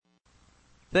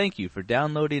Thank you for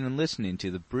downloading and listening to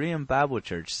the Berean Bible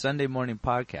Church Sunday Morning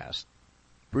Podcast.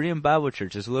 Berean Bible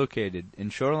Church is located in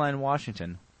Shoreline,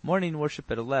 Washington, morning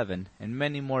worship at 11, and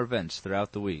many more events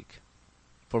throughout the week.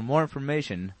 For more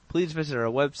information, please visit our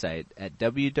website at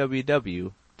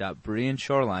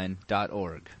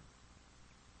www.bereanshoreline.org.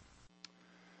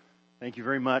 Thank you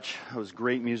very much. That was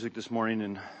great music this morning,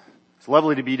 and it's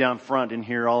lovely to be down front and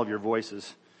hear all of your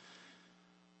voices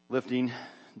lifting,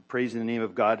 praising the name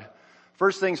of God.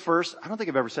 First things first, I don't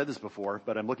think I've ever said this before,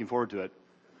 but I'm looking forward to it.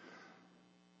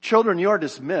 Children, you are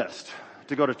dismissed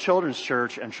to go to children's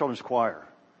church and children's choir.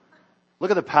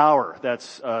 Look at the power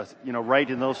that's, right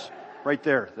in those, right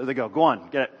there. There they go. Go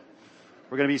on, get it.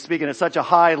 We're going to be speaking at such a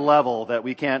high level that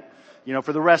we can't,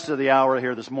 for the rest of the hour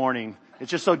here this morning,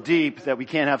 it's just so deep that we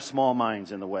can't have small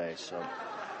minds in the way. So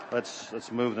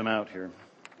let's move them out here.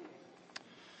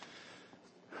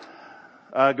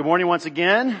 Good morning once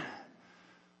again.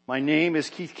 My name is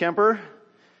Keith Kemper,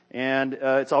 and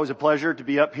it's always a pleasure to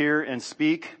be up here and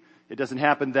speak. It doesn't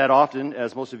happen that often,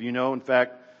 as most of you know. In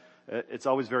fact, it's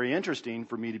always very interesting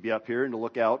for me to be up here and to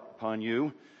look out upon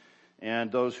you. And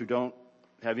those who don't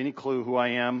have any clue who I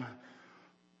am,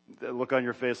 look on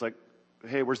your face like,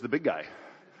 hey, where's the big guy?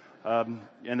 And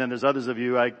then there's others of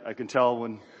you, I can tell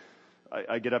when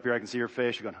I get up here, I can see your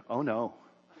face. You're going, oh no.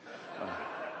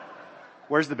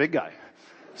 Where's the big guy?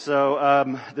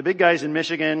 So the big guy's in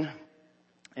Michigan,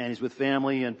 and he's with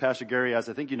family, and Pastor Gary, as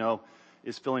I think you know,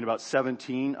 is filling about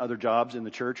 17 other jobs in the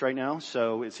church right now.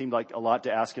 So it seemed like a lot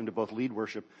to ask him to both lead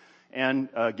worship and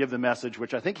give the message,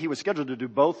 which I think he was scheduled to do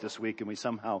both this week, and we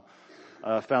somehow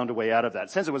found a way out of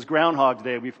that. Since it was Groundhog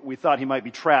Day, we thought he might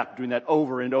be trapped doing that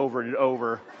over and over and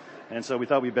over, and so we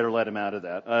thought we'd better let him out of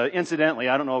that. Incidentally,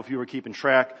 I don't know if you were keeping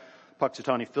track,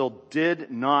 Puxatawny Phil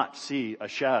did not see a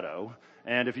shadow.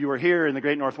 And if you were here in the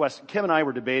Great Northwest, Kim and I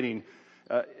were debating,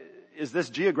 is this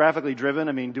geographically driven?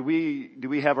 I mean, do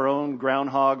we have our own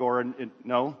groundhog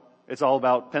no? It's all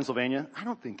about Pennsylvania? I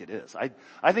don't think it is. I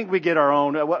think we get our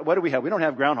own. What do we have? We don't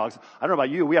have groundhogs. I don't know about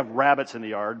you. We have rabbits in the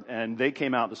yard, and they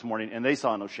came out this morning, and they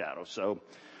saw no shadow. So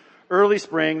early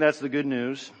spring, that's the good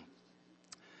news.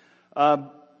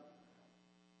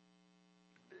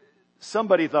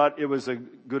 Somebody thought it was a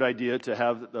good idea to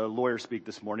have the lawyer speak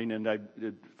this morning, and I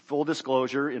did full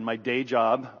disclosure, in my day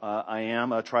job, I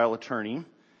am a trial attorney,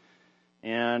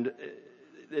 and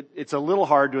it's a little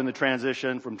hard doing the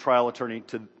transition from trial attorney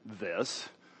to this.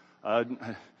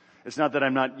 It's not that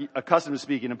I'm not accustomed to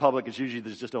speaking in public. It's usually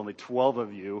there's just only 12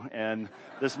 of you, and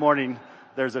this morning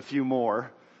there's a few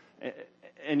more,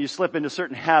 and you slip into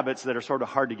certain habits that are sort of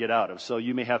hard to get out of, so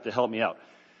you may have to help me out.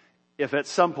 If at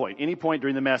some point, any point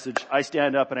during the message, I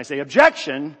stand up and I say,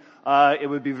 objection, it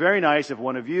would be very nice if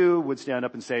one of you would stand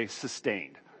up and say,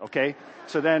 sustained. Okay?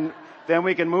 So then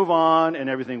we can move on and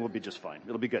everything will be just fine.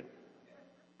 It'll be good.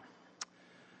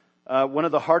 One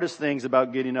of the hardest things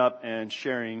about getting up and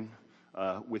sharing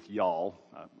with y'all,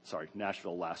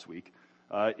 Nashville last week,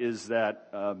 is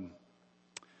that,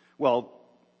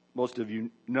 most of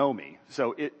you know me.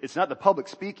 So it's not the public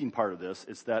speaking part of this.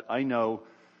 It's that I know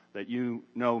that you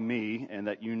know me and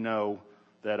that you know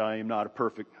that I am not a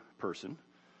perfect person.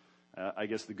 I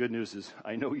guess the good news is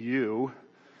I know you,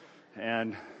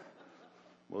 and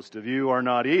most of you are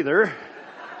not either.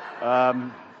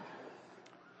 But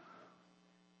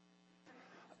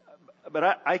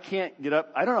I can't get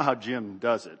up. I don't know how Jim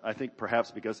does it. I think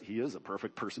perhaps because he is a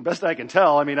perfect person. Best I can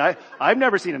tell. I mean, I've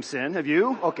never seen him sin. Have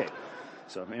you? Okay.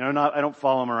 So, I don't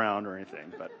follow him around or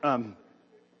anything, but,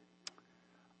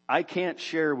 I can't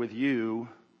share with you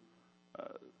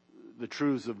the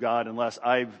truths of God unless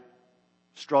I've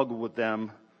struggled with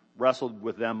them, wrestled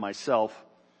with them myself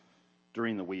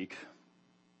during the week.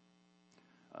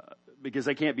 Because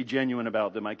I can't be genuine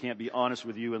about them. I can't be honest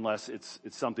with you unless it's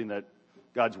something that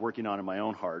God's working on in my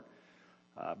own heart.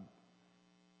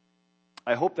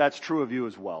 I hope that's true of you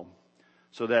as well,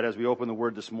 so that as we open the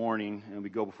Word this morning and we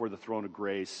go before the throne of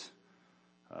grace,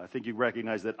 I think you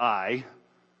recognize that I,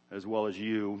 as well as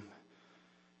you,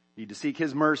 need to seek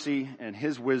His mercy and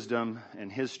His wisdom and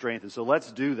His strength. And so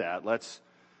let's do that. Let's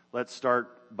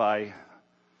start by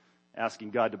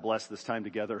asking God to bless this time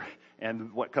together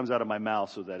and what comes out of my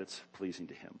mouth so that it's pleasing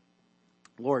to Him.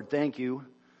 Lord, thank you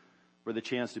for the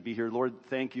chance to be here. Lord,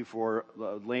 thank you for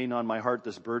laying on my heart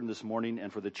this burden this morning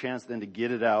and for the chance then to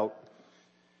get it out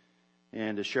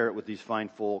and to share it with these fine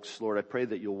folks. Lord, I pray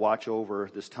that you'll watch over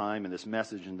this time and this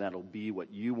message, and that it'll be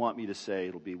what you want me to say.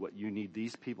 It'll be what you need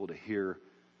these people to hear.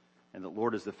 And that,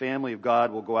 Lord, as the family of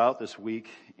God will go out this week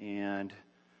and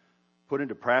put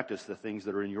into practice the things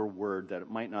that are in your word, that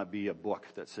it might not be a book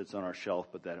that sits on our shelf,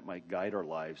 but that it might guide our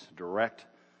lives, direct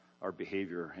our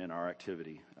behavior and our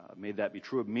activity. May that be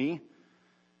true of me.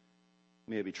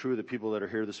 May it be true of the people that are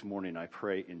here this morning. I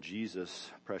pray in Jesus'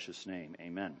 precious name.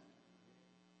 Amen.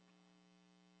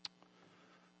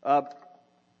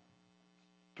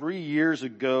 3 years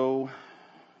ago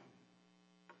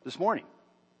this morning,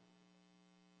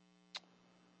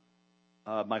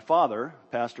 my father,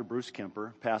 Pastor Bruce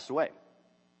Kemper, passed away.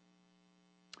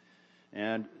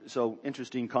 And so,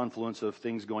 interesting confluence of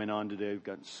things going on today. We've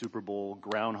got Super Bowl,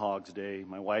 Groundhog's Day.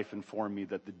 My wife informed me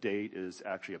that the date is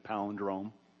actually a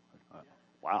palindrome.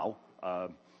 Wow.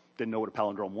 Didn't know what a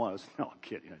palindrome was. No, I'm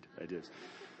kidding. I did.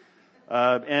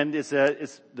 And it's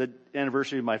the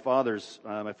anniversary of my father's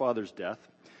death.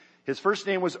 His first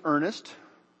name was Ernest,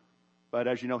 but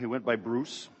as you know, he went by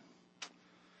Bruce.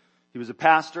 He was a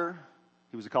pastor.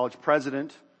 He was a college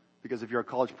president, because if you're a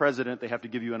college president, they have to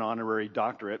give you an honorary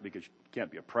doctorate, because you can't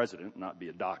be a president and not be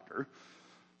a doctor.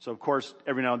 So, of course,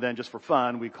 every now and then, just for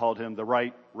fun, we called him the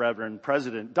Right Reverend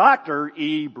President Dr.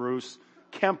 E. Bruce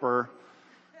Kemper,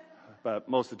 but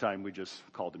most of the time we just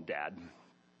called him Dad.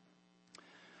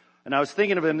 And I was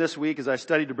thinking of him this week as I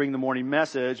studied to bring the morning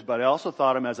message, but I also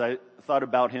thought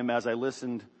about him as I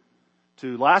listened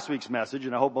to last week's message,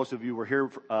 and I hope most of you were here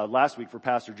last week for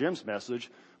Pastor Jim's message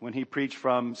when he preached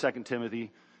from 2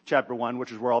 Timothy chapter 1,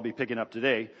 which is where I'll be picking up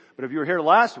today. But if you were here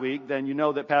last week, then you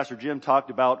know that Pastor Jim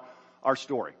talked about our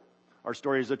story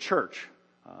as a church,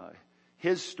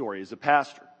 his story as a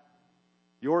pastor,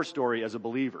 your story as a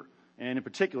believer, and in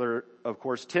particular, of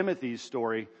course, Timothy's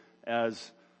story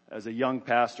as a young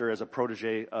pastor, as a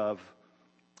protege of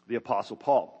the Apostle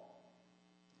Paul.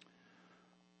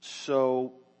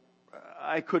 So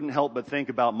I couldn't help but think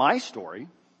about my story.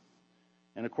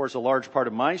 And of course, a large part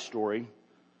of my story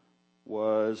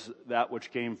was that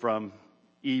which came from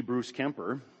E. Bruce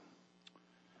Kemper.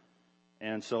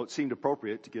 And so it seemed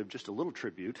appropriate to give just a little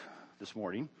tribute this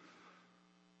morning.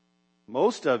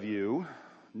 Most of you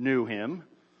knew him.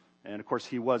 And of course,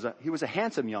 he was a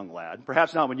handsome young lad.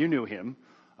 Perhaps not when you knew him.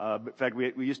 In fact,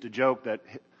 we used to joke that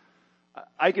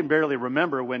I can barely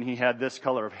remember when he had this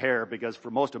color of hair, because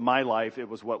for most of my life, it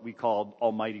was what we called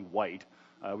almighty white.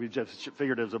 We just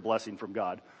figured it was a blessing from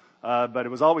God. But it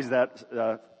was always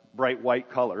that bright white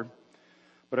color.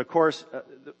 But of course,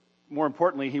 more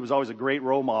importantly, he was always a great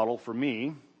role model for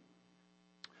me.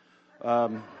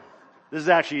 This is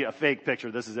actually a fake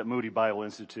picture. This is at Moody Bible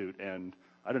Institute. And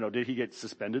I don't know, did he get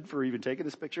suspended for even taking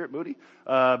this picture at Moody?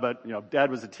 But,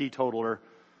 Dad was a teetotaler.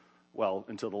 Well,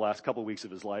 until the last couple of weeks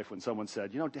of his life, when someone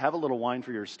said, have a little wine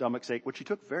for your stomach's sake, which he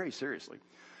took very seriously.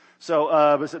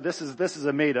 So this is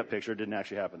a made-up picture. It didn't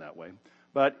actually happen that way.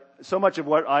 But so much of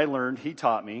what I learned, he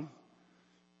taught me.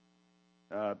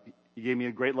 He gave me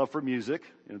a great love for music.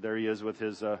 There he is with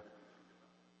his, I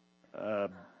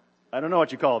don't know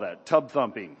what you call that, tub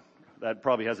thumping. That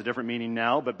probably has a different meaning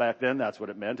now, but back then that's what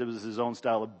it meant. It was his own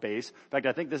style of bass. In fact,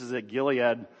 I think this is at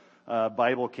Gilead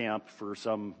Bible camp for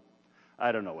some,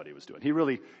 I don't know what he was doing. He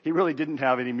really didn't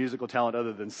have any musical talent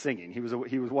other than singing. He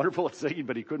was wonderful at singing,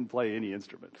 but he couldn't play any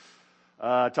instrument.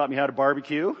 Taught me how to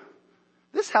barbecue.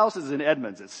 This house is in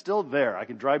Edmonds. It's still there. I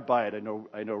can drive by it. I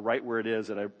know right where it is,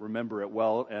 and I remember it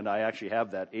well. And I actually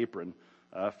have that apron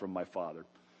from my father.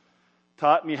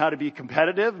 Taught me how to be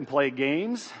competitive and play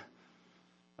games.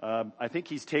 I think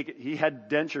he had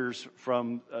dentures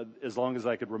from as long as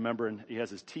I could remember, and he has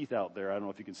his teeth out there. I don't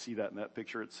know if you can see that in that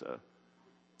picture. It's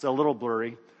a little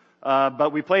blurry.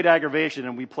 But we played aggravation,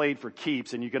 and we played for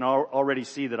keeps, and you can already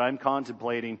see that I'm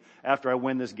contemplating, after I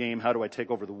win this game, how do I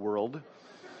take over the world?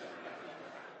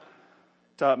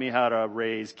 Taught me how to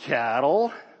raise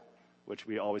cattle, which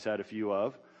we always had a few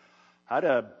of. How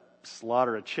to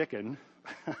slaughter a chicken.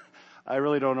 I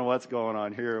really don't know what's going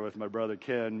on here with my brother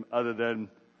Ken, other than,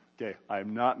 okay,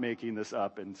 I'm not making this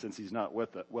up, and since he's not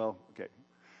with it, well, okay.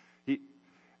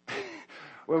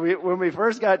 When we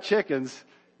first got chickens,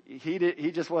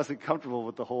 he just wasn't comfortable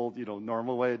with the whole,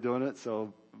 normal way of doing it.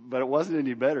 So, but it wasn't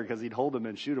any better because he'd hold them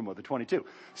and shoot them with a .22.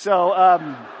 So,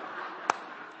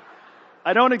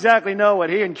 I don't exactly know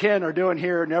what he and Ken are doing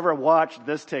here. Never watched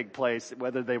this take place,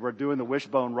 whether they were doing the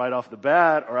wishbone right off the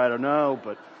bat or I don't know,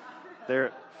 but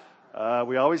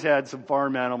we always had some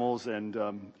farm animals and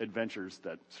adventures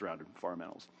that surrounded farm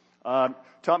animals.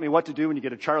 Taught me what to do when you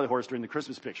get a Charlie horse during the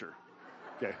Christmas picture.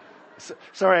 Okay.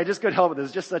 Sorry, I just couldn't help it.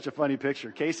 It's just such a funny picture.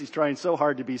 Casey's trying so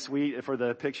hard to be sweet for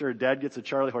the picture. Dad gets a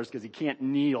Charlie horse because he can't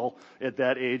kneel at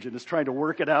that age and is trying to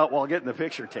work it out while getting the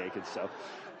picture taken. So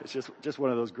it's just one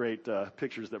of those great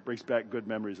pictures that brings back good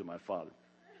memories of my father.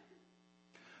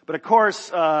 But of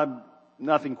course,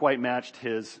 nothing quite matched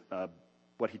his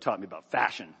what he taught me about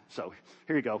fashion. So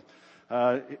here you go.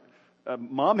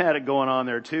 Mom had it going on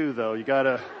there too, though. You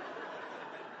gotta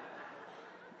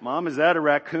Mom, is that a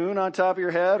raccoon on top of your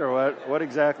head, or what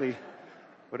exactly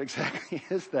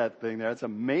is that thing there? That's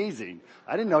amazing.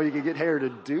 I didn't know you could get hair to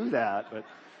do that, but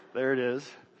there it is.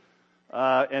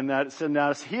 So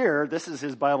now here, this is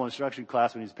his Bible instruction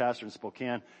class when he's pastor in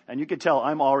Spokane, and you can tell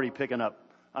I'm already picking up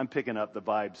the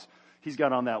vibes. He's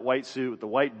got on that white suit with the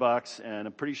white bucks, and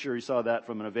I'm pretty sure he saw that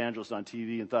from an evangelist on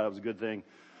TV and thought it was a good thing.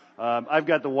 I've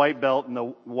got the white belt and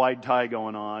the wide tie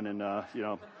going on, and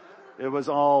it was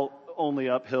all only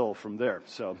uphill from there.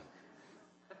 So,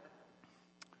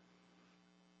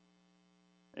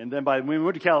 and then when we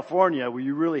moved to California,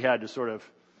 you really had to sort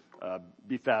of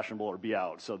be fashionable or be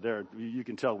out. So there, you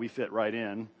can tell we fit right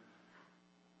in,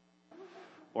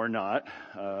 or not.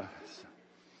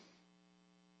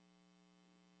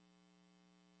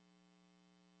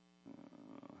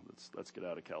 Let's get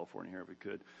out of California here if we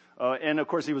could. And of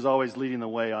course, he was always leading the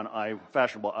way on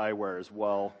fashionable eyewear as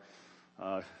well.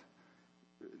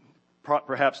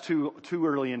 Perhaps too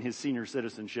early in his senior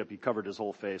citizenship, he covered his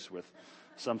whole face with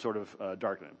some sort of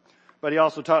darkening. But he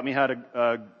also taught me how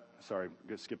to,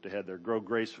 skipped ahead there, grow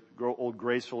old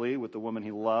gracefully with the woman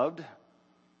he loved.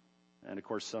 And of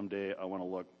course, someday I want to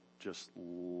look just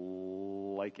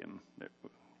like him.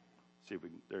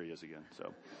 There he is again.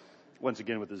 So once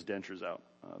again with his dentures out.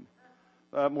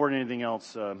 More than anything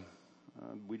else,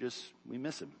 we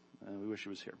miss him, and we wish he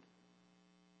was here.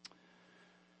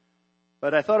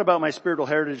 But I thought about my spiritual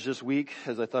heritage this week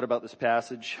as I thought about this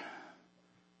passage,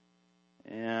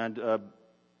 and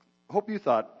hope you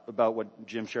thought about what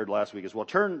Jim shared last week as well.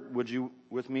 Turn, would you,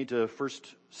 with me to 2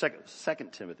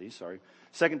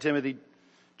 Timothy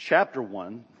chapter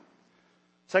 1.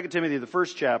 2 Timothy, the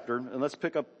first chapter, and let's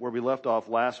pick up where we left off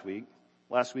last week.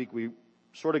 Last week we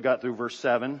sort of got through verse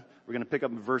 7. We're going to pick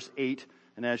up in verse 8.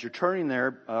 And as you're turning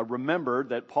there, remember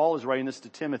that Paul is writing this to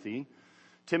Timothy.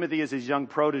 Timothy is his young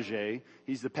protege.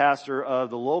 He's the pastor of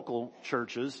the local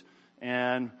churches.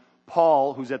 And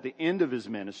Paul, who's at the end of his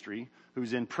ministry,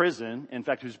 who's in prison, in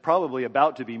fact, who's probably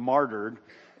about to be martyred,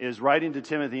 is writing to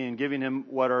Timothy and giving him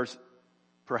what are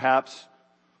perhaps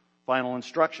final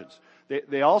instructions.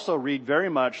 They also read very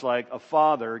much like a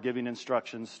father giving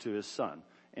instructions to his son.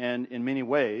 And in many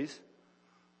ways,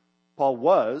 Paul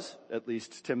was, at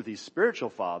least, Timothy's spiritual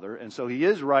father, and so he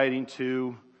is writing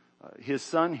to his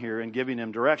son here and giving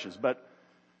him directions. But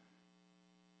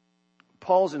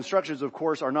Paul's instructions, of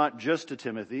course, are not just to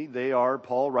Timothy. They are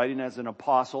Paul writing as an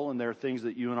apostle, and they're things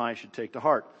that you and I should take to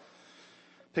heart.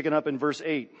 Picking up in verse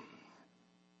 8.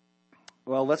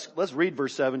 Well, let's read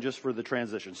verse 7 just for the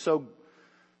transition. So,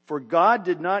 for God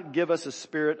did not give us a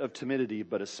spirit of timidity,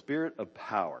 but a spirit of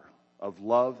power, of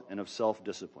love, and of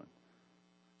self-discipline.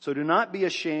 So do not be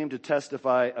ashamed to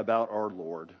testify about our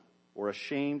Lord, or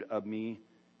ashamed of me,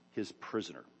 his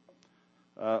prisoner.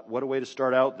 What a way to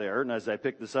start out there. And as I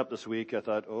picked this up this week, I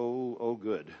thought, oh,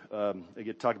 good. I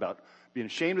get to talk about being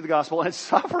ashamed of the gospel and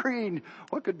suffering.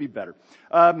 What could be better?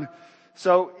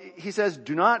 So he says,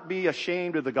 do not be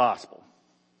ashamed of the gospel.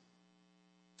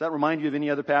 Does that remind you of any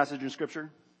other passage in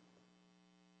Scripture?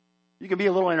 You can be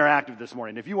a little interactive this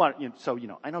morning if you want.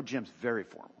 I know Jim's very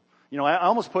formal. I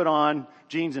almost put on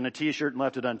jeans and a t-shirt and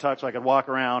left it untucked so I could walk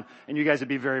around, and you guys would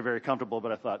be very, very comfortable,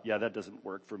 but I thought, yeah, that doesn't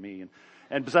work for me.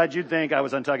 And besides, you'd think I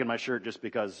was untucking my shirt just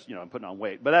because, I'm putting on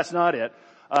weight. But that's not it.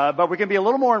 But we can be a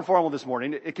little more informal this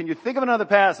morning. Can you think of another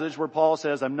passage where Paul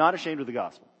says, I'm not ashamed of the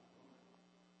gospel?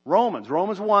 Romans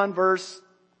 1, verse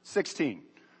 16.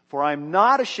 For I'm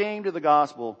not ashamed of the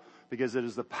gospel because it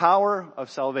is the power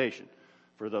of salvation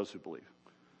for those who believe.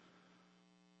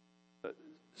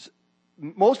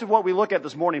 Most of what we look at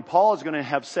this morning, Paul is going to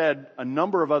have said a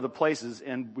number of other places,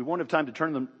 and we won't have time to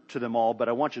turn to them all, but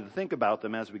I want you to think about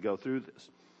them as we go through this.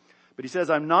 But he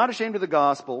says, I'm not ashamed of the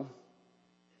gospel,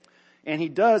 and he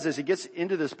does, as he gets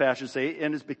into this passage, say,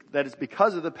 that it's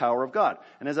because of the power of God.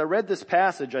 And as I read this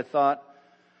passage, I thought,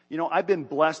 I've been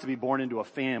blessed to be born into a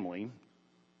family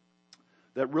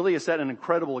that really has set an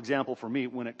incredible example for me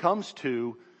when it comes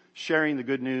to sharing the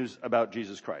good news about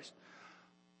Jesus Christ.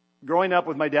 Growing up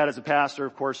with my dad as a pastor,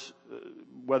 of course,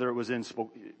 whether it was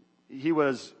he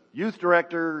was youth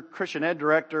director, Christian ed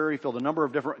director. He filled a number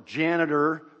of different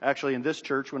janitor, actually in this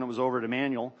church when it was over at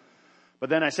Emmanuel.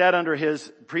 But then I sat under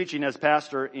his preaching as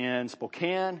pastor in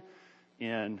Spokane,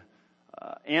 in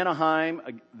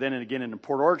Anaheim, then and again in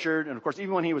Port Orchard. And of course,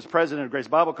 even when he was president of Grace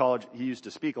Bible College, he used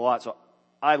to speak a lot. So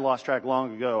I lost track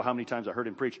long ago how many times I heard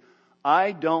him preach.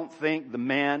 I don't think the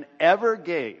man ever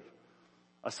gave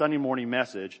a Sunday morning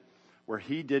message where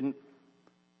he didn't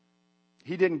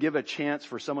give a chance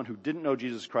for someone who didn't know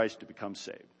Jesus Christ to become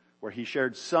saved, where he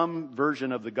shared some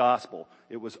version of the gospel.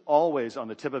 It was always on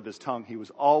the tip of his tongue. He was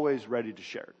always ready to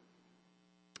share it.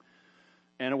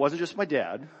 And it wasn't just my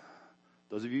dad.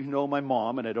 Those of you who know my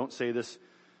mom, and I don't say this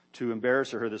to embarrass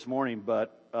her this morning,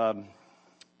 but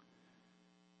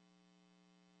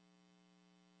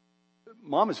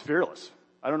Mom is fearless.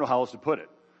 I don't know how else to put it.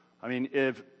 I mean,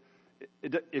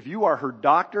 if you are her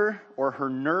doctor or her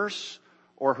nurse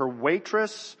or her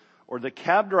waitress or the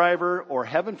cab driver, or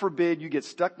heaven forbid you get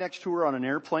stuck next to her on an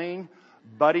airplane,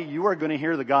 buddy, you are going to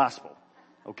hear the gospel.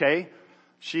 Okay?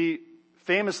 She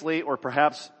famously, or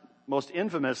perhaps most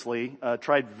infamously,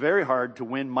 tried very hard to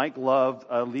win Mike Love,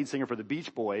 lead singer for the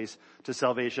Beach Boys, to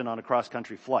salvation on a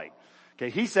cross-country flight. Okay,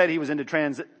 he said he was into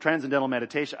transcendental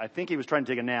meditation. I think he was trying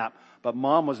to take a nap, but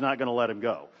Mom was not going to let him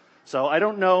go. So I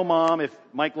don't know, Mom, if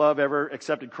Mike Love ever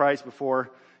accepted Christ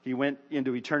before he went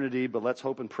into eternity, but let's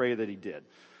hope and pray that he did.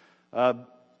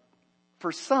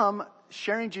 For some,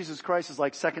 sharing Jesus Christ is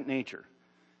like second nature.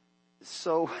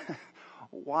 So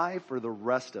why for the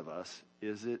rest of us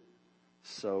is it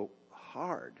so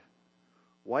hard?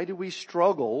 Why do we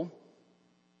struggle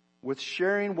with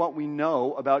sharing what we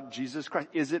know about Jesus Christ?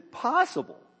 Is it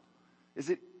possible? Is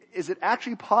it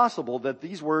actually possible that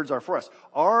these words are for us?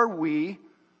 Are we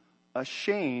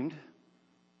ashamed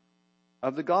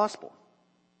of the gospel?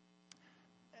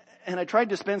 And I tried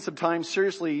to spend some time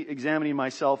seriously examining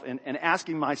myself and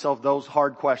asking myself those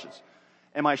hard questions.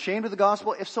 Am I ashamed of the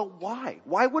gospel? If so, why?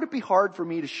 Why would it be hard for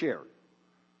me to share?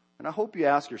 And I hope you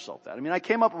ask yourself that. I mean, I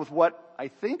came up with what I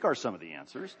think are some of the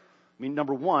answers. I mean,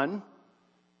 number one,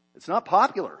 it's not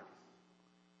popular.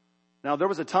 Now, there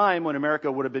was a time when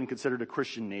America would have been considered a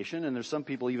Christian nation, and there's some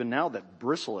people even now that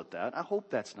bristle at that. I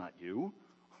hope that's not you.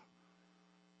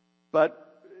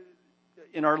 But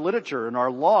in our literature, in our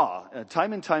law,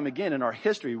 time and time again in our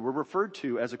history, we're referred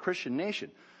to as a Christian nation.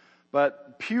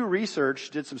 But Pew Research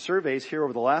did some surveys here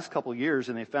over the last couple of years,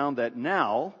 and they found that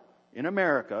now, in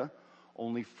America,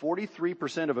 only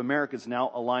 43% of Americans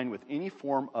now align with any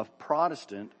form of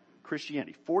Protestant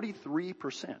Christianity.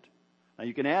 43%. Now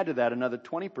you can add to that another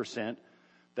 20%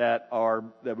 that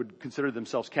would consider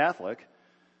themselves Catholic,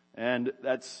 and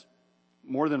that's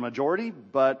more than a majority,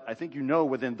 but I think you know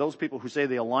within those people who say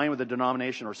they align with a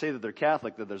denomination or say that they're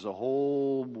Catholic, that there's a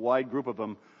whole wide group of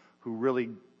them who really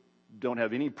don't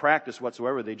have any practice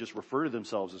whatsoever. They just refer to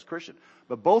themselves as Christian.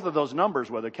 But both of those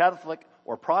numbers, whether Catholic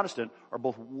or Protestant, are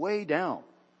both way down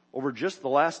over just the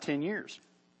last 10 years.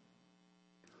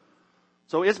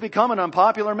 So it's become an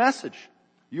unpopular message.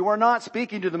 You are not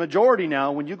speaking to the majority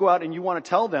now when you go out and you want to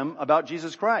tell them about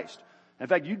Jesus Christ. In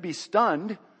fact, you'd be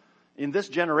stunned in this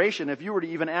generation if you were to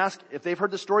even ask if they've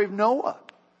heard the story of Noah,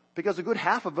 because a good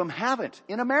half of them haven't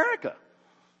in America.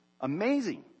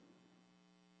 Amazing.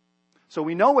 So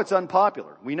we know it's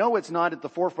unpopular. We know it's not at the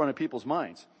forefront of people's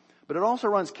minds, but it also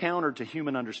runs counter to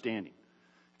human understanding.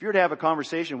 If you were to have a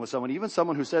conversation with someone, even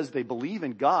someone who says they believe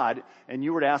in God, and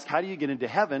you were to ask, how do you get into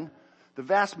heaven? The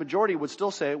vast majority would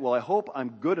still say, well, I hope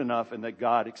I'm good enough and that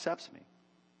God accepts me.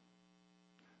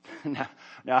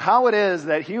 Now, how it is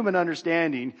that human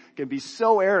understanding can be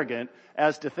so arrogant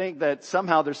as to think that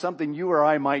somehow there's something you or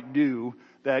I might do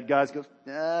that God goes,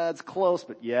 it's close,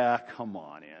 but yeah, come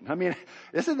on in. I mean,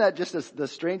 isn't that just the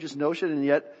strangest notion? And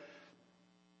yet,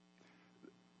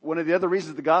 one of the other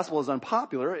reasons the gospel is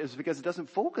unpopular is because it doesn't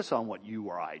focus on what you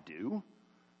or I do.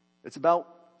 It's about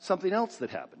something else that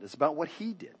happened. It's about what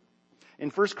he did. In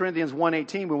 1 Corinthians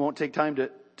 1:18, we won't take time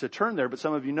to turn there, but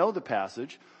some of you know the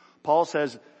passage. Paul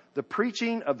says, the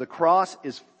preaching of the cross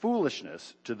is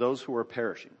foolishness to those who are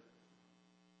perishing.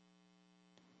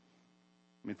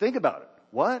 I mean, think about it.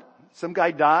 What? Some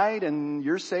guy died and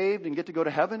you're saved and get to go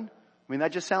to heaven? I mean,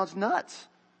 that just sounds nuts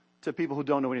to people who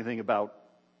don't know anything about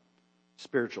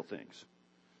spiritual things.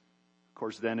 Of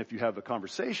course, then if you have a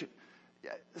conversation,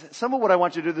 some of what I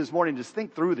want you to do this morning is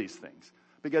think through these things.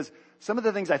 Because some of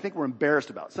the things I think we're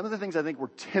embarrassed about, some of the things I think we're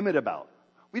timid about,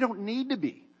 we don't need to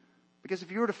be. Because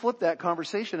if you were to flip that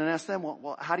conversation and ask them,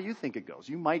 well, how do you think it goes?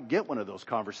 You might get one of those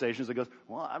conversations that goes,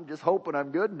 well, I'm just hoping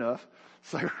I'm good enough.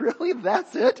 It's like, really?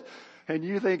 That's it? And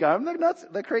you think I'm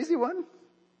the crazy one?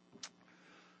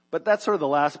 But that's sort of the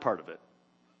last part of it.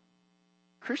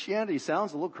 Christianity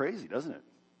sounds a little crazy, doesn't it?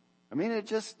 I mean,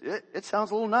 it sounds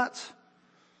a little nuts.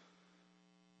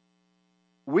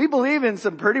 We believe in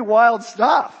some pretty wild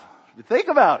stuff. Think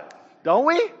about it, don't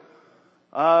we?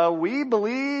 We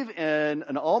believe in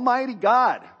an almighty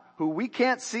God who we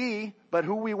can't see, but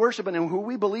who we worship and who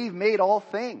we believe made all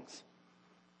things.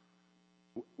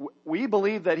 We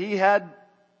believe that he had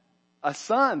a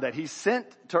son that he sent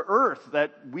to earth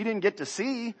that we didn't get to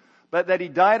see, but that he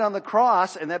died on the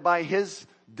cross and that by his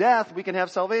death we can have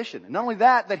salvation. And not only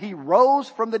that he rose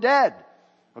from the dead.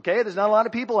 Okay, there's not a lot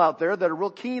of people out there that are real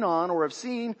keen on or have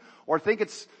seen or think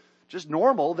it's just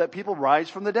normal that people rise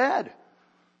from the dead.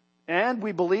 And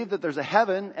we believe that there's a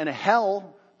heaven and a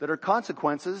hell that are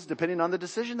consequences depending on the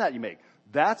decision that you make.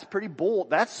 That's pretty bold.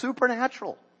 That's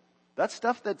supernatural. That's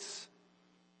stuff it's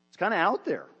kind of out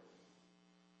there.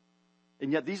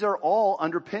 And yet these are all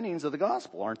underpinnings of the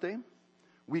gospel, aren't they?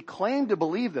 We claim to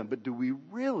believe them, but do we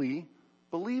really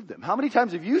believe them? How many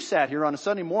times have you sat here on a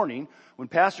Sunday morning when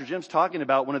Pastor Jim's talking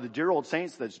about one of the dear old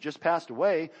saints that's just passed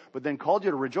away, but then called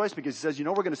you to rejoice because he says,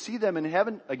 we're going to see them in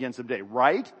heaven again someday,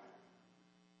 right?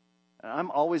 And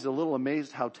I'm always a little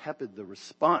amazed how tepid the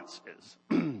response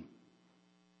is.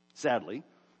 Sadly,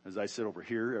 as I sit over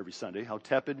here every Sunday, how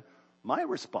tepid my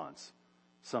response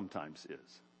sometimes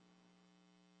is.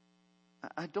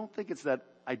 I don't think it's that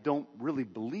I don't really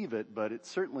believe it, but it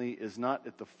certainly is not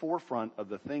at the forefront of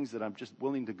the things that I'm just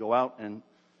willing to go out and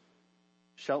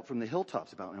shout from the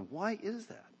hilltops about. And why is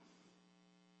that?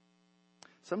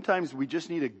 Sometimes we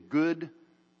just need a good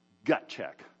gut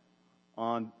check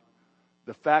on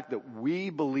the fact that we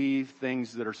believe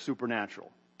things that are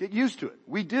supernatural. Get used to it.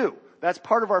 We do. That's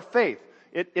part of our faith.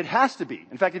 It has to be.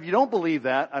 In fact, if you don't believe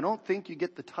that, I don't think you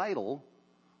get the title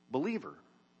believer.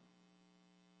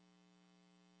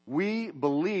 We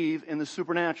believe in the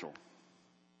supernatural.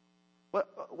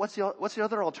 What's the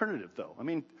other alternative, though? I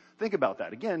mean, think about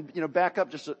that. Again, back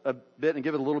up just a bit and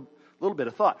give it a little bit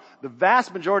of thought. The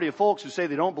vast majority of folks who say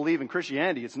they don't believe in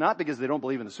Christianity, it's not because they don't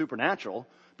believe in the supernatural,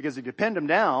 because if you pin them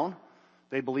down,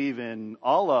 they believe in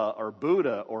Allah or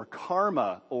Buddha or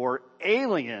karma or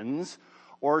aliens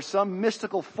or some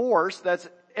mystical force that's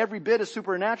every bit as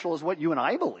supernatural as what you and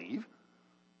I believe.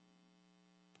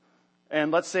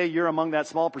 And let's say you're among that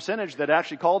small percentage that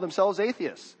actually call themselves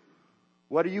atheists.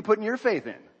 What are you putting your faith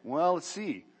in? Well, let's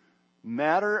see.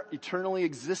 Matter eternally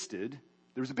existed.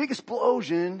 There was a big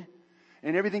explosion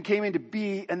and everything came into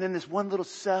being, and then this one little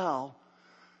cell,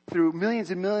 through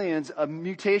millions and millions of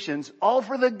mutations, all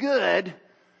for the good,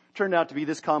 turned out to be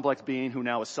this complex being who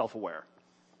now is self-aware.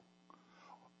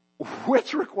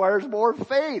 Which requires more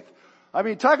faith. I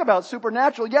mean, talk about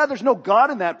supernatural. Yeah, there's no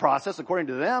God in that process according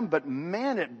to them, but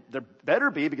man, there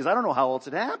better be, because I don't know how else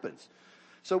it happens.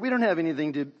 So we don't have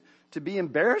anything to be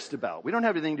embarrassed about. We don't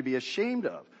have anything to be ashamed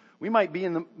of. We might be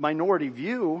in the minority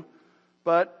view,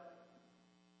 but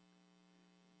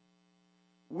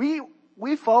we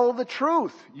follow the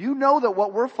truth. You know that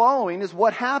what we're following is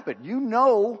what happened. You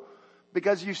know,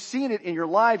 because you've seen it in your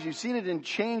lives, you've seen it in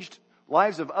changed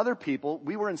lives of other people.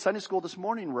 We were in Sunday school this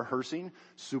morning rehearsing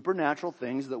supernatural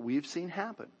things that we've seen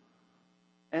happen.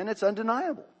 And it's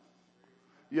undeniable.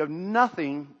 You have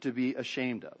nothing to be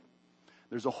ashamed of.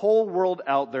 There's a whole world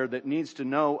out there that needs to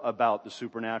know about the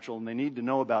supernatural, and they need to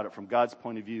know about it from God's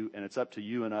point of view, and it's up to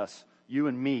you and us, you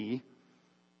and me,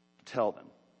 to tell them.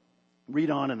 Read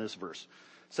on in this verse.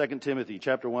 2 Timothy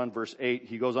chapter 1, verse 8,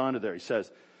 he goes on to there. He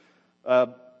says,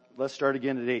 let's start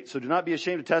again at 8. So do not be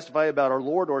ashamed to testify about our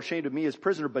Lord or ashamed of me as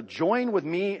prisoner, but join with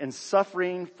me in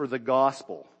suffering for the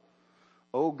gospel.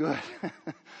 Oh, good.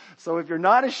 So if you're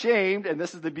not ashamed, and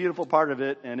this is the beautiful part of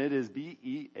it, and it is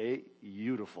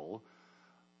beautiful,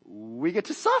 we get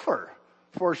to suffer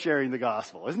for sharing the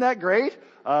gospel. Isn't that great?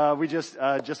 We just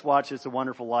watched It's a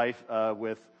Wonderful Life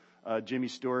with Jimmy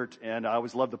Stewart, and I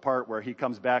always love the part where he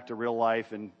comes back to real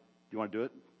life. And do you want to do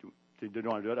it? Do you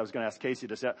want to do it? I was going to ask Casey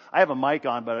to say, I have a mic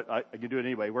on, but I can do it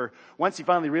anyway. Where once he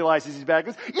finally realizes he's back,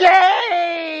 he goes,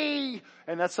 yay!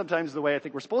 And that's sometimes the way I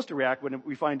think we're supposed to react when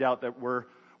we find out that we're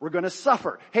going to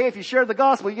suffer. Hey, if you share the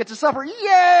gospel, you get to suffer.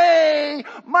 Yay!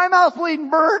 My mouth bleeding,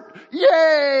 Bert!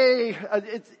 Yay!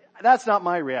 That's not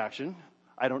my reaction.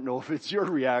 I don't know if it's your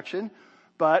reaction,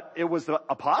 but it was the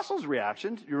apostles'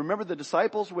 reaction. You remember the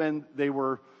disciples when they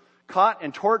were caught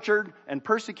and tortured and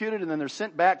persecuted, and then they're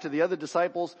sent back to the other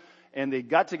disciples, and they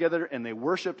got together and they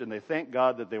worshiped and they thanked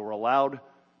God that they were allowed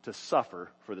to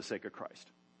suffer for the sake of Christ.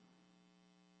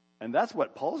 And that's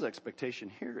what Paul's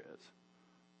expectation here is.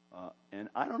 And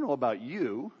I don't know about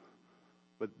you,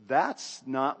 but that's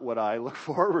not what I look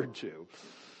forward to.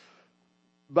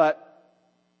 But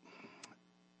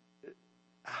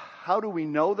how do we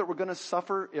know that we're going to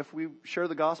suffer if we share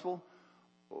the gospel?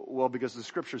 Well, because the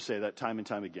scriptures say that time and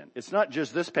time again. It's not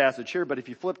just this passage here, but if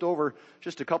you flipped over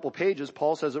just a couple pages,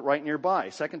 Paul says it right nearby.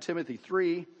 2 Timothy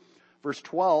 3, verse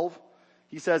 12,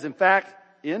 he says, in fact,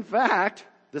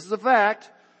 this is a fact,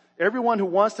 everyone who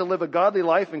wants to live a godly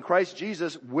life in Christ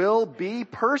Jesus will be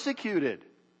persecuted.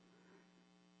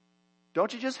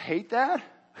 Don't you just hate that?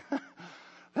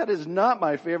 That is not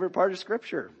my favorite part of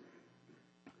Scripture.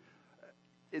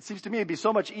 It seems to me it'd be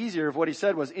so much easier if what he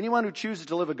said was anyone who chooses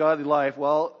to live a godly life,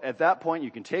 well, at that point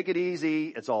you can take it easy.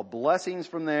 It's all blessings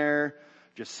from there.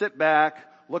 Just sit back,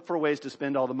 look for ways to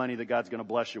spend all the money that God's going to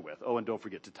bless you with. Oh, and don't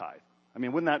forget to tithe. I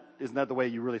mean, isn't that the way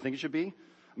you really think it should be?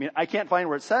 I mean, I can't find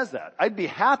where it says that. I'd be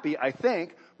happy, I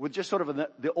think, with just sort of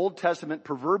the Old Testament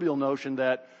proverbial notion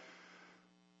that,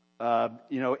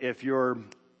 if you're,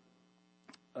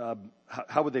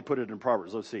 how would they put it in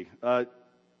Proverbs? Let's see.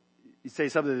 You say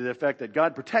something to the effect that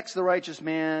God protects the righteous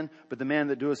man, but the man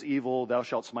that doeth evil, thou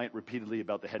shalt smite repeatedly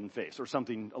about the head and face, or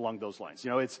something along those lines.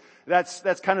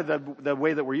 That's kind of the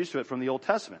way that we're used to it from the Old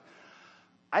Testament.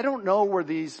 I don't know where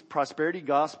these prosperity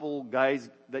gospel guys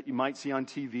that you might see on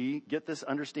TV get this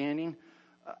understanding.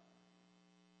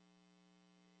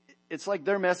 It's like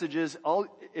their message is,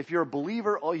 if you're a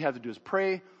believer, all you have to do is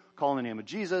pray, call in the name of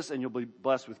Jesus, and you'll be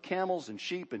blessed with camels and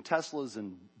sheep and Teslas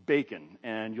and bacon,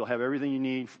 and you'll have everything you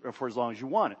need for as long as you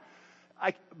want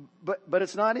it. But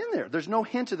it's not in there. There's no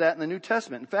hint of that in the New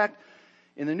Testament. In fact,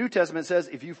 in the New Testament it says,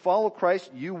 if you follow Christ,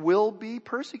 you will be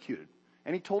persecuted.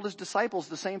 And he told his disciples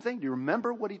the same thing. Do you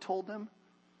remember what he told them?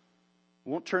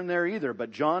 We won't turn there either,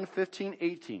 but John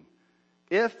 15:18.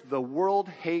 If the world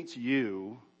hates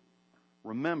you,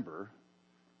 remember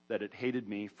that it hated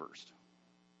me first.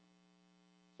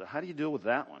 So how do you deal with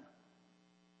that one?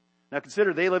 Now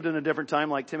consider they lived in a different time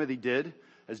like Timothy did.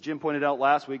 As Jim pointed out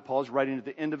last week, Paul's writing at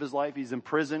the end of his life. He's in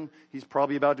prison. He's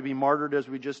probably about to be martyred, as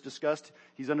we just discussed.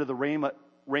 He's under the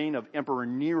reign of Emperor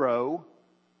Nero,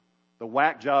 the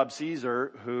whack job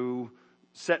Caesar, who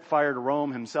set fire to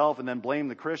Rome himself and then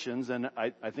blamed the Christians. And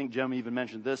I think Jim even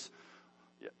mentioned this.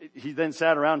 He then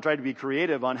sat around and tried to be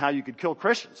creative on how you could kill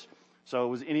Christians. So it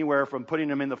was anywhere from putting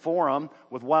them in the forum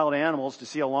with wild animals to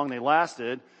see how long they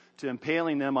lasted, to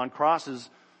impaling them on crosses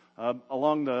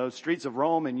along the streets of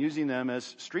Rome and using them as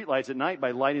streetlights at night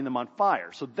by lighting them on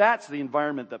fire. So that's the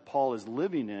environment that Paul is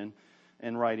living in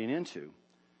and writing into.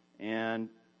 And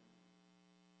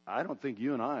I don't think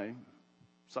you and I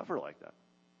suffer like that.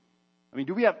 I mean,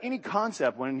 do we have any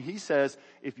concept when he says,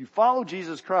 if you follow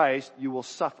Jesus Christ, you will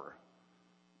suffer?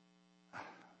 I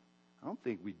don't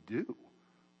think we do.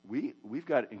 We've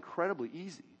got it incredibly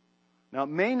easy. Now, it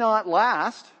may not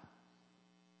last.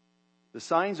 The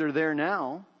signs are there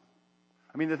now.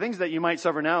 I mean, the things that you might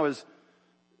suffer now is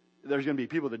there's going to be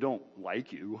people that don't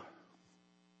like you.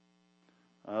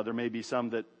 There may be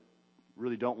some that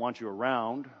really don't want you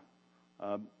around.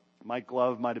 Mike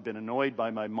Love might have been annoyed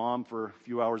by my mom for a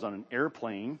few hours on an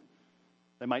airplane.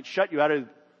 They might shut you out of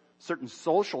certain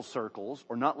social circles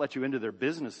or not let you into their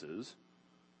businesses.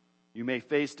 You may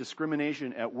face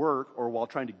discrimination at work or while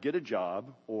trying to get a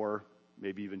job, or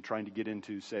maybe even trying to get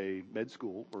into, say, med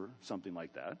school or something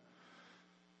like that.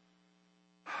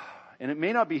 And it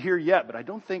may not be here yet, but I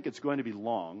don't think it's going to be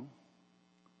long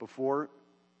before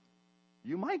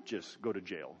you might just go to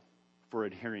jail for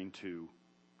adhering to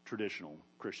traditional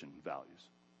Christian values.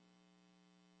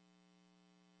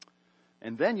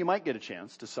 And then you might get a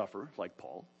chance to suffer like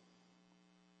Paul.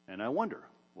 And I wonder,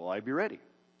 will I be ready?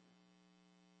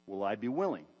 Will I be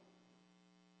willing?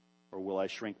 Or will I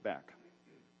shrink back?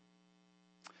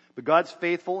 But God's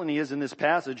faithful, and he is in this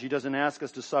passage. He doesn't ask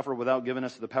us to suffer without giving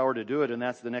us the power to do it, and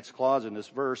that's the next clause in this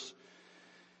verse.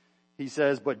 He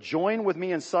says, but join with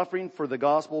me in suffering for the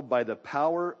gospel by the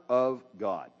power of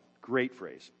God. Great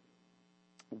phrase.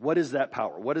 What is that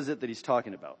power? What is it that he's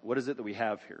talking about? What is it that we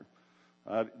have here?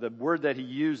 The word that he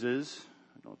uses,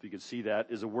 I don't know if you can see that,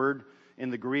 is a word in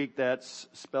the Greek that's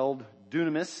spelled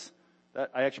dunamis.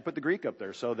 I actually put the Greek up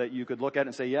there so that you could look at it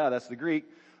and say, yeah, that's the Greek.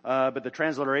 But the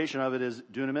transliteration of it is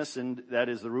dunamis, and that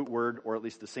is the root word, or at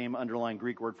least the same underlying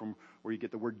Greek word from where you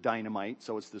get the word dynamite.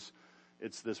 So it's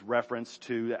this reference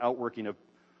to the outworking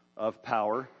of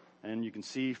power. And you can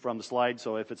see from the slide,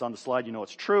 so if it's on the slide, you know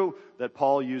it's true, that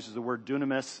Paul uses the word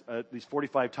dunamis at least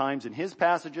 45 times in his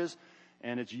passages.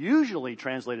 And it's usually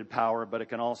translated power, but it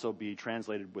can also be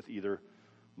translated with either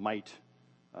might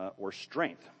or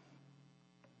strength.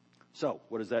 So,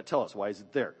 what does that tell us? Why is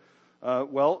it there?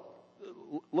 Well,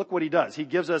 look what he does. He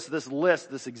gives us this list,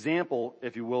 this example,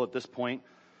 if you will, at this point,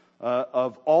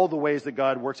 of all the ways that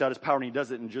God works out his power, and he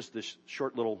does it in just this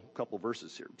short little couple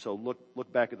verses here. So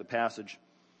look back at the passage.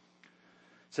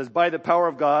 It says, by the power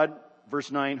of God, verse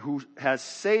 9, who has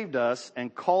saved us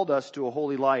and called us to a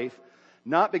holy life,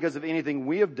 not because of anything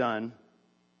we have done,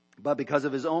 but because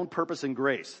of his own purpose and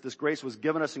grace. This grace was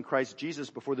given us in Christ Jesus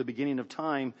before the beginning of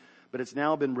time, but it's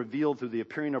now been revealed through the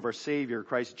appearing of our Savior,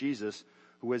 Christ Jesus,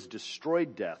 who has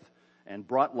destroyed death and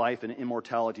brought life and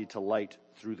immortality to light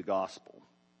through the gospel.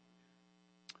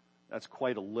 That's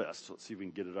quite a list. Let's see if we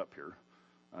can get it up here.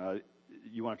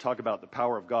 You want to talk about the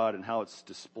power of God and how it's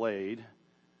displayed.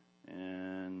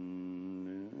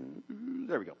 And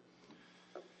there we go.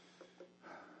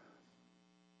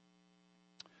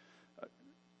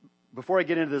 Before I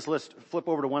get into this list, flip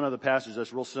over to one other passage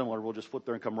that's real similar. We'll just flip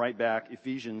there and come right back.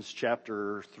 Ephesians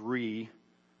chapter 3.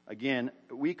 Again,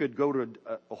 we could go to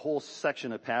a whole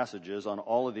section of passages on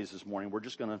all of these this morning. We're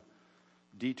just going to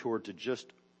detour to just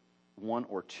one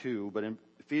or two. But in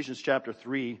Ephesians chapter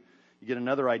 3, you get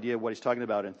another idea of what he's talking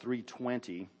about in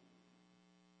 3:20.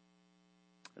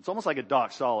 It's almost like a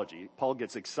doxology. Paul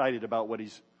gets excited about what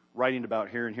he's writing about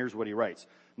here, and here's what he writes.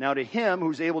 Now to him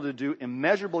who's able to do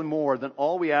immeasurably more than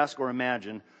all we ask or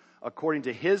imagine, according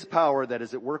to his power that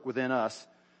is at work within us,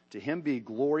 to him be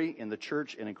glory in the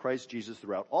church and in Christ Jesus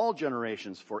throughout all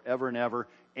generations, forever and ever.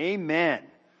 Amen.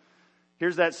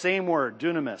 Here's that same word,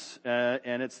 dunamis,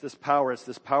 and it's this power. It's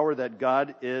this power that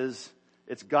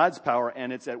it's God's power,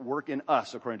 and it's at work in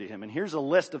us, according to him. And here's a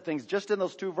list of things just in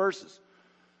those two verses.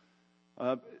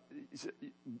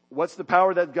 What's the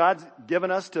power that God's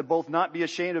given us to both not be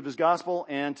ashamed of his gospel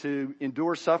and to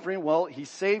endure suffering? Well, he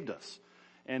saved us.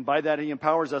 And by that, he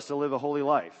empowers us to live a holy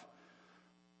life.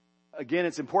 Again,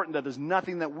 it's important that there's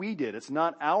nothing that we did. It's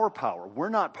not our power. We're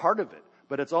not part of it.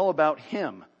 But it's all about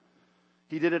him.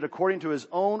 He did it according to his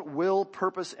own will,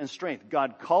 purpose, and strength.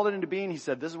 God called it into being. He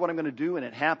said, this is what I'm going to do, and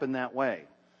it happened that way.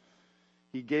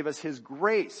 He gave us his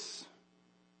grace,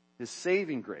 his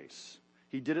saving grace.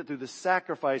 He did it through the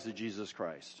sacrifice of Jesus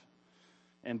Christ.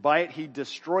 And by it, he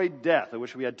destroyed death. I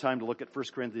wish we had time to look at 1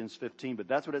 Corinthians 15, but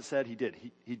that's what it said he did.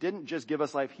 He didn't just give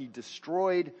us life, he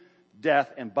destroyed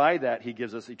death, and by that, he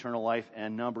gives us eternal life.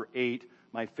 And number 8,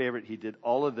 my favorite, he did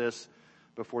all of this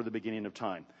before the beginning of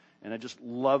time. And I just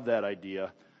love that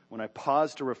idea. When I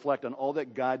pause to reflect on all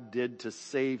that God did to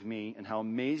save me and how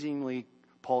amazingly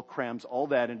Paul crams all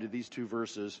that into these two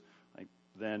verses,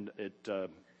 then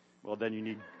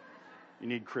you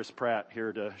need Chris Pratt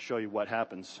here to show you what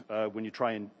happens when you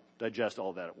try and digest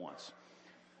all that at once.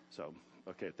 So,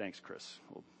 okay, thanks, Chris.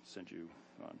 We'll send you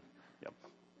on. Yep.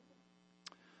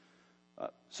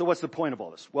 So what's the point of all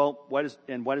this? Well, why does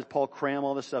Paul cram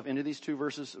all this stuff into these two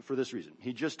verses? For this reason.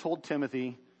 He just told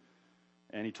Timothy,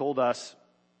 and he told us,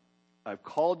 I've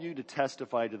called you to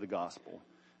testify to the gospel,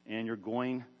 and you're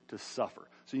going to suffer.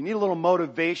 So you need a little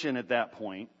motivation at that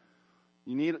point.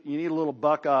 You need a little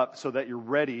buck up so that you're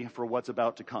ready for what's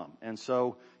about to come. And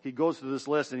so he goes through this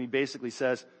list and he basically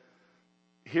says,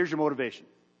 here's your motivation.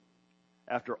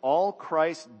 After all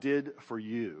Christ did for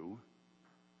you,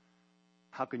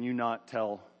 how can you not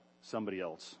tell somebody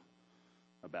else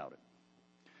about it?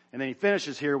 And then he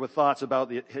finishes here with thoughts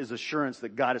about his assurance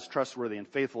that God is trustworthy and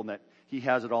faithful and that he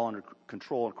has it all under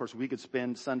control. And of course, we could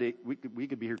spend Sunday, we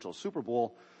could be here till Super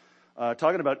Bowl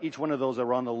talking about each one of those that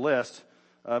are on the list.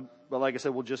 But like I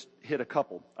said, we'll just hit a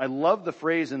couple. I love the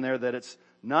phrase in there that it's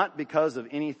not because of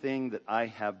anything that I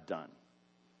have done.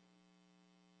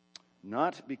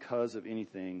 Not because of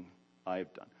anything I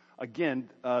have done. Again,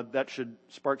 that should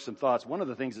spark some thoughts. One of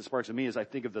the things that sparks in me is I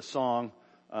think of the song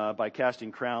by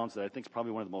Casting Crowns that I think is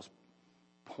probably one of the most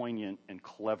poignant and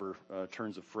clever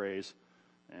turns of phrase.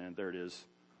 And there it is.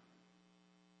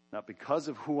 Not because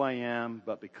of who I am,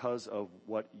 but because of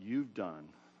what you've done.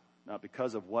 Not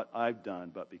because of what I've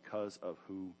done, but because of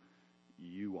who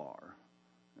you are.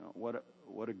 You know,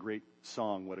 what a great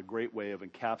song, what a great way of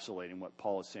encapsulating what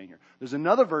Paul is saying here. There's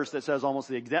another verse that says almost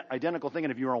the identical thing,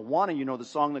 and if you're a Awana, you know the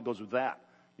song that goes with that.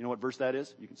 You know what verse that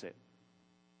is? You can say it.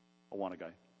 Awana guy.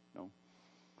 No?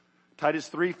 Titus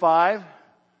 3:5.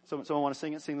 Someone want to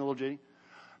sing it? Sing the little J.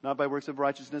 Not by works of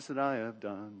righteousness that I have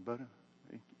done, but...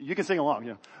 You can sing along,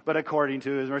 you know. But according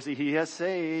to his mercy, he has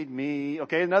saved me.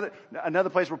 Okay, another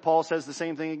place where Paul says the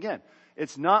same thing again.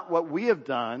 It's not what we have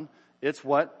done, it's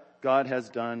what God has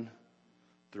done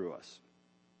through us.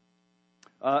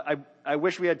 I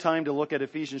wish we had time to look at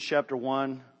Ephesians chapter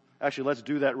 1. Actually, let's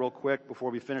do that real quick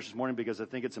before we finish this morning because I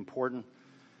think it's important.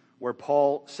 Where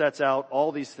Paul sets out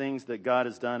all these things that God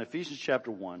has done. Ephesians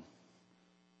chapter 1,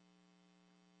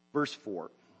 verse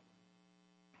 4.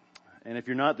 And if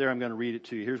you're not there, I'm going to read it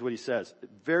to you. Here's what he says.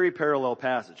 Very parallel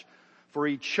passage. For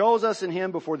he chose us in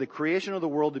him before the creation of the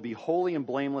world to be holy and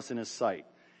blameless in his sight.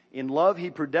 In love, he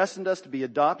predestined us to be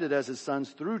adopted as his sons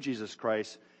through Jesus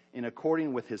Christ in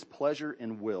according with his pleasure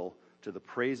and will to the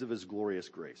praise of his glorious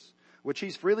grace, which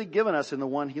he's freely given us in the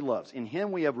one he loves. In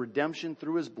him we have redemption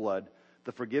through his blood,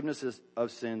 the forgiveness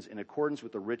of sins in accordance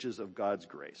with the riches of God's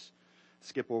grace.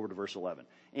 Skip over to verse 11.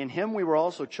 In him we were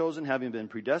also chosen, having been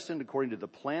predestined according to the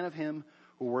plan of him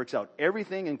who works out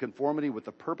everything in conformity with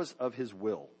the purpose of his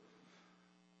will.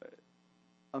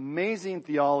 Amazing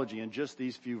theology in just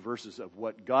these few verses of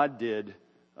what God did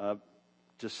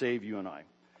to save you and I.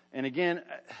 And again,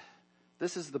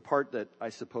 this is the part that I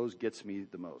suppose gets me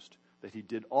the most. That he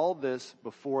did all this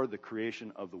before the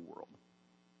creation of the world.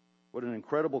 What an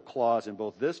incredible clause in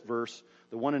both this verse,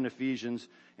 the one in Ephesians,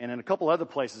 and in a couple other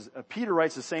places. Peter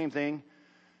writes the same thing.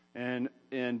 And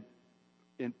in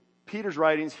Peter's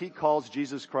writings, he calls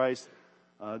Jesus Christ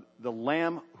the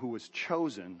Lamb who was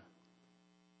chosen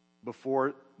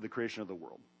before the creation of the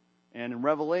world. And in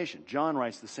Revelation, John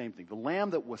writes the same thing. The Lamb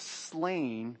that was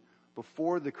slain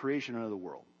before the creation of the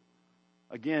world.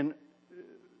 Again,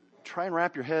 try and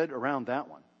wrap your head around that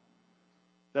one.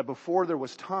 That before there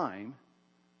was time,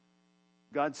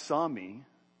 God saw me,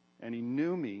 and He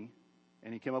knew me,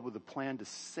 and He came up with a plan to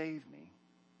save me.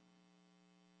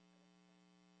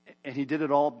 And He did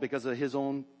it all because of His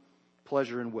own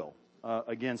pleasure and will.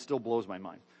 Again, still blows my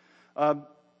mind. I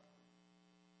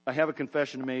have a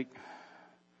confession to make.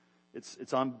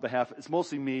 It's on behalf, it's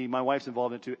mostly me. My wife's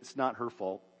involved in it too. It's not her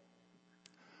fault.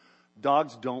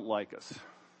 Dogs don't like us.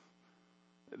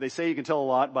 They say you can tell a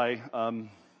lot by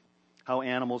how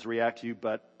animals react to you,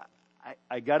 but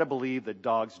I gotta believe that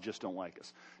dogs just don't like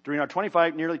us. During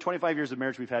our nearly 25 years of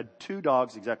marriage, we've had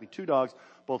exactly two dogs,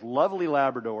 both lovely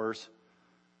Labradors.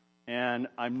 And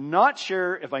I'm not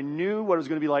sure if I knew what it was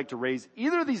going to be like to raise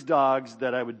either of these dogs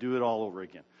that I would do it all over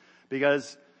again.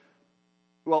 Because,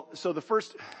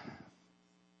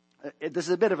 this is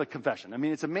a bit of a confession. I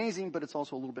mean, it's amazing, but it's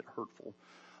also a little bit hurtful.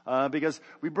 Because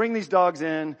we bring these dogs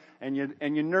in and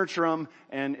you nurture them,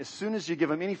 and as soon as you give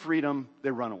them any freedom,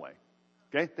 they run away.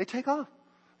 Okay? They take off.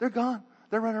 They're gone.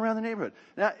 They're running around the neighborhood.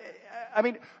 Now, I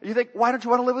mean, you think, why don't you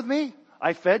want to live with me?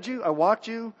 I fed you. I walked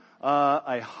you.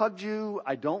 I hugged you.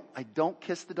 I don't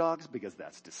kiss the dogs because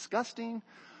that's disgusting.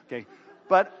 Okay.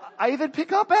 But I even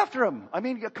pick up after them. I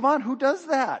mean, come on, who does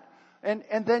that?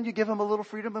 And then you give them a little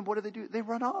freedom, and what do? They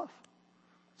run off.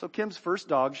 So Kim's first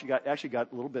dog, she got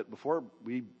a little bit before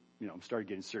we, started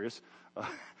getting serious,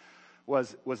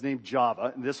 was named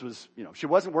Java. And this was, she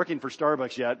wasn't working for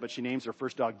Starbucks yet, but she names her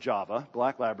first dog Java,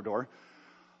 Black Labrador.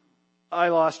 I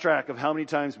lost track of how many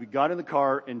times we got in the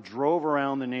car and drove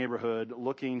around the neighborhood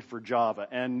looking for Java.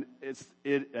 And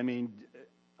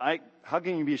how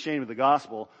can you be ashamed of the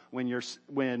gospel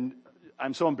when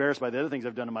I'm so embarrassed by the other things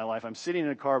I've done in my life? I'm sitting in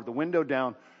a car with the window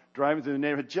down, driving through the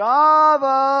neighborhood,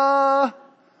 Java!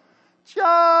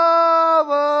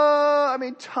 I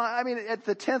mean, at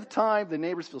the 10th time, the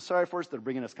neighbors feel sorry for us. They're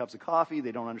bringing us cups of coffee.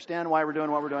 They don't understand why we're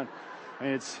doing what we're doing. I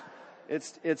mean,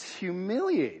 it's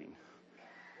humiliating.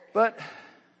 But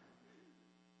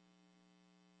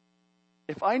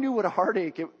if I knew what a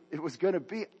heartache it was going to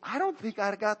be, I don't think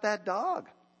I'd have got that dog.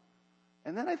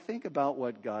 And then I think about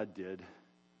what God did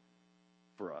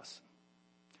for us.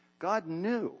 God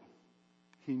knew.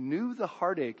 He knew the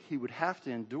heartache He would have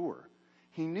to endure.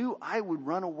 He knew I would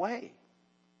run away.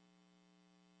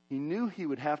 He knew He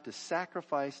would have to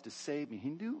sacrifice to save me. He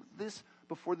knew this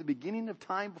before the beginning of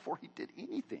time, before He did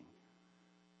anything.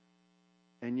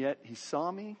 And yet He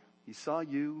saw me, He saw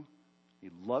you, He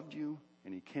loved you,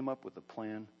 and He came up with a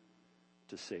plan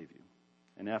to save you.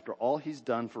 And after all He's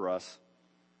done for us,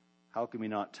 how can we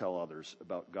not tell others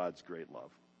about God's great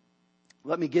love?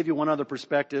 Let me give you one other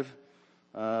perspective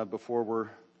before we're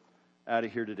out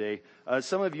of here today.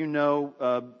 Some of you know,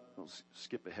 I'll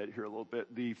skip ahead here a little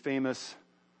bit, the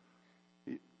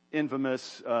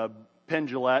infamous Penn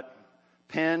Jillette.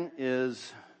 Penn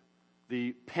is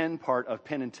the Penn part of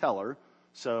Penn and Teller.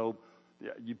 So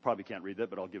you probably can't read that,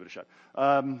 but I'll give it a shot.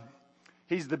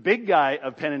 He's the big guy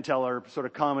of Penn and Teller, sort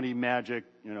of comedy magic,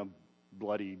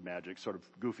 bloody magic, sort of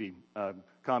goofy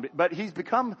comedy. But he's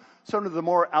become sort of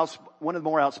one of the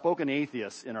more outspoken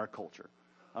atheists in our culture.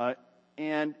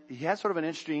 And he has sort of an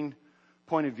interesting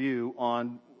point of view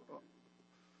on,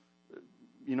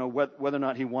 whether or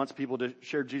not he wants people to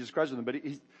share Jesus Christ with him. But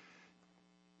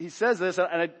he says this,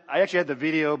 and I actually had the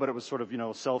video, but it was sort of,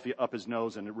 selfie up his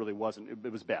nose, and it really wasn't.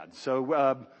 It was bad.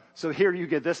 So here you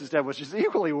get this instead, which is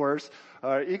equally worse,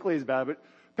 equally as bad. But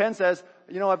Penn says,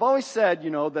 I've always said,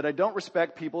 that I don't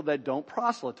respect people that don't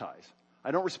proselytize.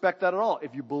 I don't respect that at all.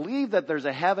 If you believe that there's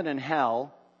a heaven and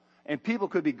hell, and people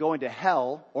could be going to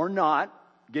hell or not,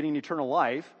 getting eternal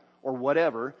life or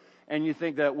whatever, and you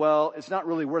think that, well, it's not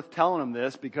really worth telling them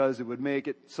this because it would make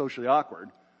it socially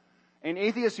awkward. And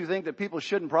atheists who think that people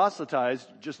shouldn't proselytize,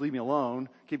 just leave me alone,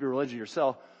 keep your religion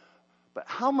yourself. But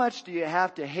how much do you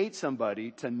have to hate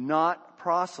somebody to not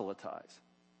proselytize?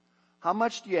 How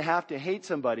much do you have to hate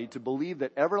somebody to believe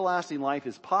that everlasting life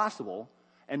is possible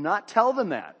and not tell them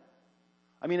that?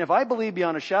 I mean, if I believe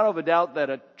beyond a shadow of a doubt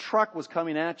that a truck was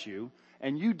coming at you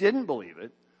and you didn't believe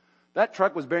it, that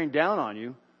truck was bearing down on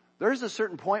you, there's a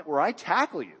certain point where I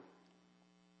tackle you.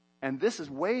 And this is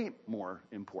way more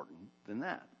important than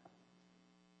that.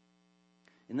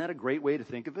 Isn't that a great way to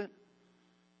think of it?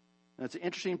 That's an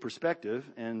interesting perspective,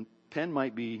 and Penn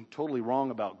might be totally wrong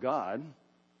about God,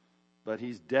 but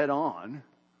he's dead on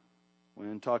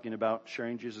when talking about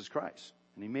sharing Jesus Christ.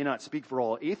 And he may not speak for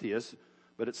all atheists,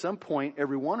 but at some point,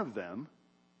 every one of them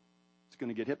is going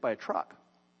to get hit by a truck.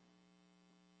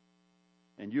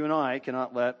 And you and I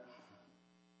cannot let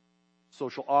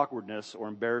social awkwardness or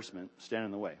embarrassment stand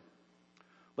in the way.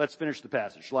 Let's finish the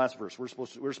passage. Last verse.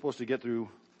 We're supposed to get through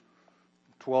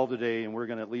 12 today, and we're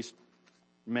going to at least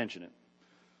mention it.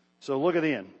 So look at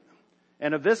the end.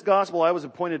 And of this gospel I was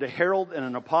appointed a herald and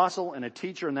an apostle and a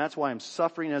teacher, and that's why I'm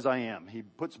suffering as I am. He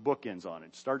puts bookends on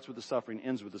it. Starts with the suffering,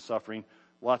 ends with the suffering.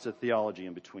 Lots of theology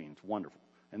in between. It's wonderful.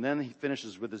 And then he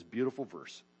finishes with this beautiful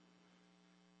verse.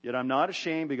 Yet I'm not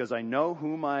ashamed because I know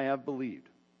whom I have believed,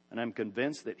 and I'm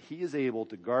convinced that he is able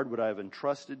to guard what I have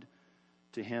entrusted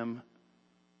to him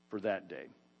for that day.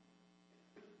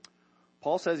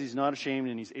 Paul says he's not ashamed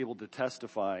and he's able to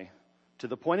testify to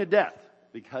the point of death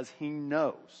because he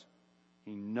knows.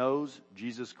 He knows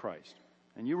Jesus Christ.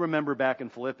 And you remember back in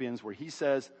Philippians where he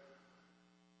says,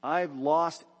 I've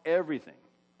lost everything.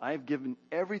 I've given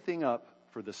everything up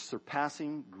for the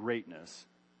surpassing greatness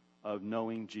of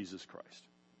knowing Jesus Christ.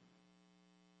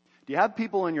 Do you have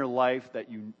people in your life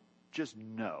that you just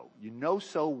know? You know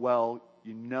so well,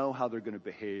 you know how they're going to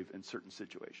behave in certain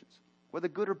situations, whether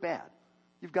good or bad.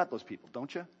 You've got those people,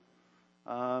 don't you?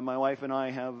 My wife and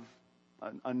I have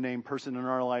an unnamed person in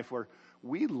our life where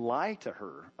we lie to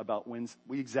her about when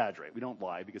we exaggerate. We don't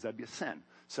lie because that'd be a sin.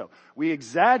 So we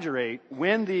exaggerate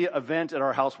when the event at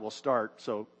our house will start.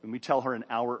 So and we tell her an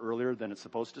hour earlier than it's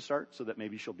supposed to start so that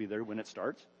maybe she'll be there when it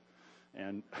starts.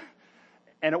 And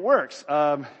it works.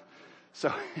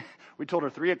 So we told her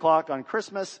 3:00 on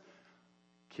Christmas.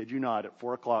 Kid you not, at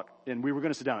 4:00, and we were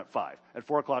going to sit down at 5. At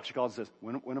 4:00, she calls and says,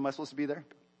 when am I supposed to be there?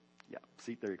 Yeah,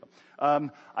 see, there you go.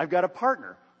 I've got a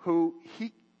partner who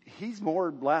he's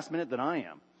more last minute than I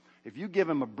am. If you give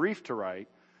him a brief to write,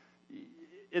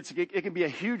 it can be a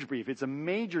huge brief. It's a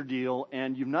major deal,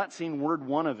 and you've not seen word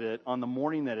one of it on the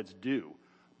morning that it's due.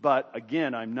 But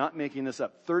again, I'm not making this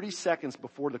up. 30 seconds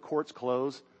before the courts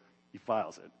close, he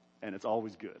files it, and it's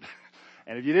always good.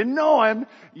 And if you didn't know him,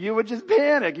 you would just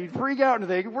panic. You'd freak out and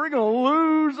think, we're going to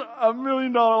lose $1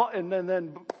 million. And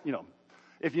then, you know,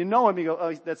 if you know him, you go,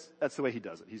 oh, that's the way he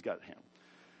does it. He's got it handled.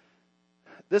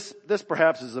 This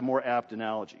perhaps is a more apt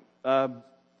analogy.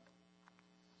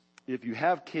 If you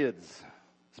have kids,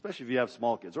 especially if you have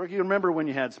small kids, or if you remember when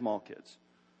you had small kids,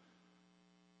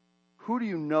 who do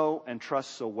you know and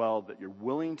trust so well that you're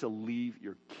willing to leave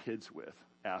your kids with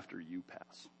after you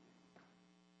pass?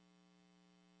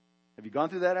 Have you gone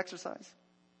through that exercise?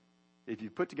 If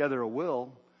you've put together a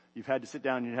will, you've had to sit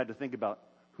down and you had to think about,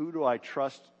 who do I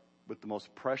trust with the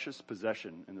most precious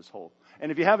possession in this whole?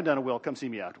 And if you haven't done a will, come see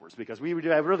me afterwards, because we do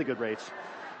have really good rates.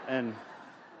 And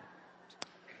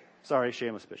sorry,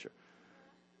 shameless pitcher.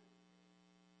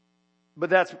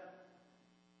 But that's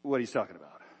what he's talking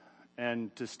about.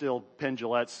 And to steal Penn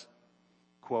Jillette's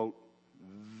quote,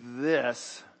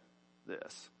 this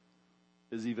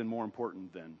is even more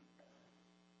important than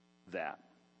that.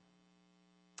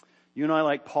 You and I,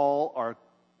 like Paul, are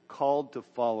called to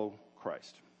follow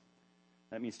Christ.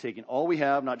 That means taking all we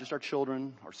have, not just our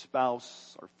children, our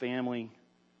spouse, our family,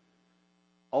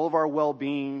 all of our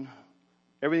well-being,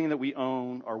 everything that we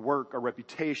own, our work, our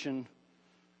reputation,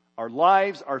 our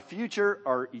lives, our future,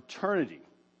 our eternity,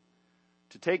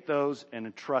 to take those and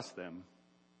entrust them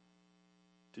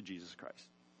to Jesus Christ.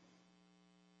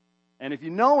 And if you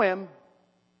know him,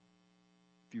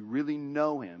 if you really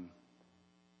know him,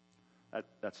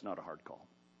 that's not a hard call.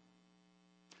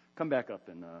 Come back up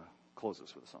and close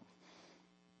us with a song.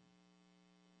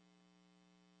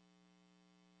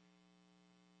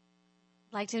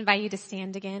 I'd like to invite you to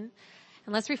stand again.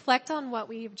 And let's reflect on what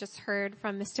we've just heard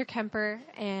from Mr. Kemper,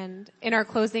 and in our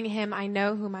closing hymn, I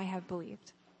Know Whom I Have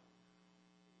Believed.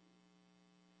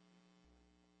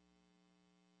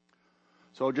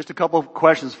 So just a couple of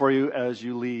questions for you as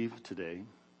you leave today.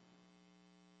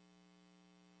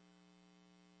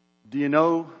 Do you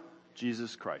know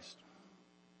Jesus Christ?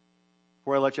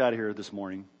 Before I let you out of here this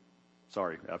morning,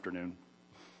 afternoon,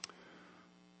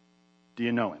 do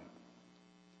you know him?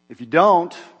 If you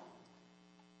don't,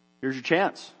 here's your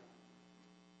chance.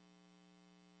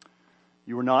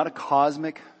 You were not a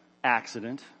cosmic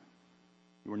accident.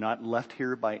 You were not left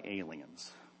here by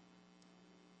aliens.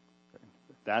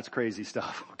 That's crazy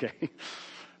stuff, okay?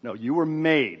 No, you were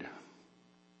made.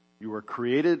 You were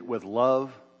created with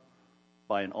love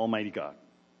by an almighty God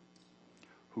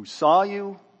who saw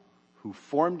you, who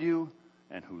formed you,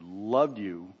 and who loved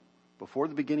you before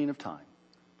the beginning of time.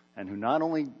 And who not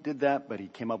only did that, but he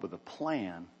came up with a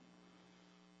plan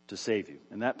to save you.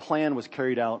 And that plan was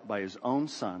carried out by his own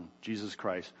Son, Jesus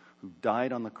Christ, who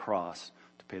died on the cross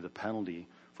to pay the penalty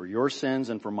for your sins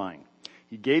and for mine.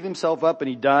 He gave himself up and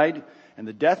he died, and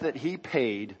the death that he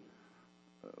paid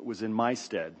was in my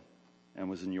stead and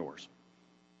was in yours.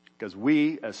 Because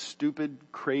we, as stupid,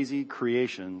 crazy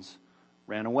creations,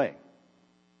 ran away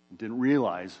and didn't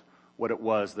realize what it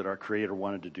was that our Creator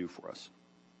wanted to do for us.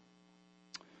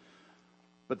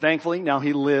 But thankfully, now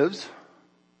he lives,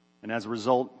 and as a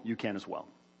result, you can as well.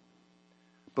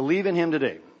 Believe in him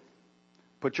today.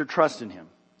 Put your trust in him.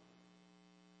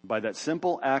 By that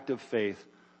simple act of faith,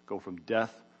 go from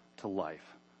death to life.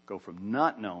 Go from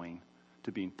not knowing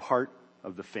to being part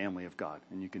of the family of God.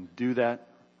 And you can do that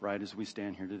right as we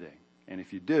stand here today. And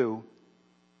if you do,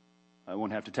 I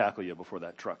won't have to tackle you before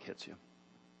that truck hits you.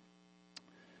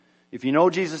 If you know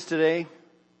Jesus today,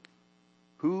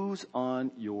 who's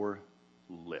on your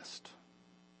list?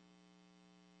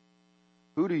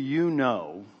 Who do you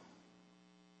know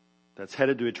that's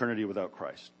headed to eternity without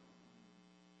Christ?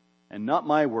 And not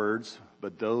my words,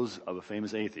 but those of a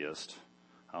famous atheist.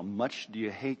 How much do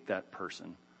you hate that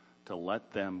person to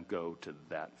let them go to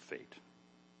that fate?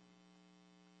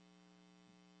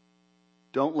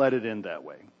 Don't let it end that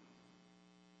way.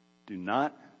 Do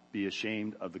not be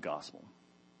ashamed of the gospel.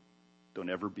 Don't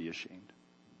ever be ashamed.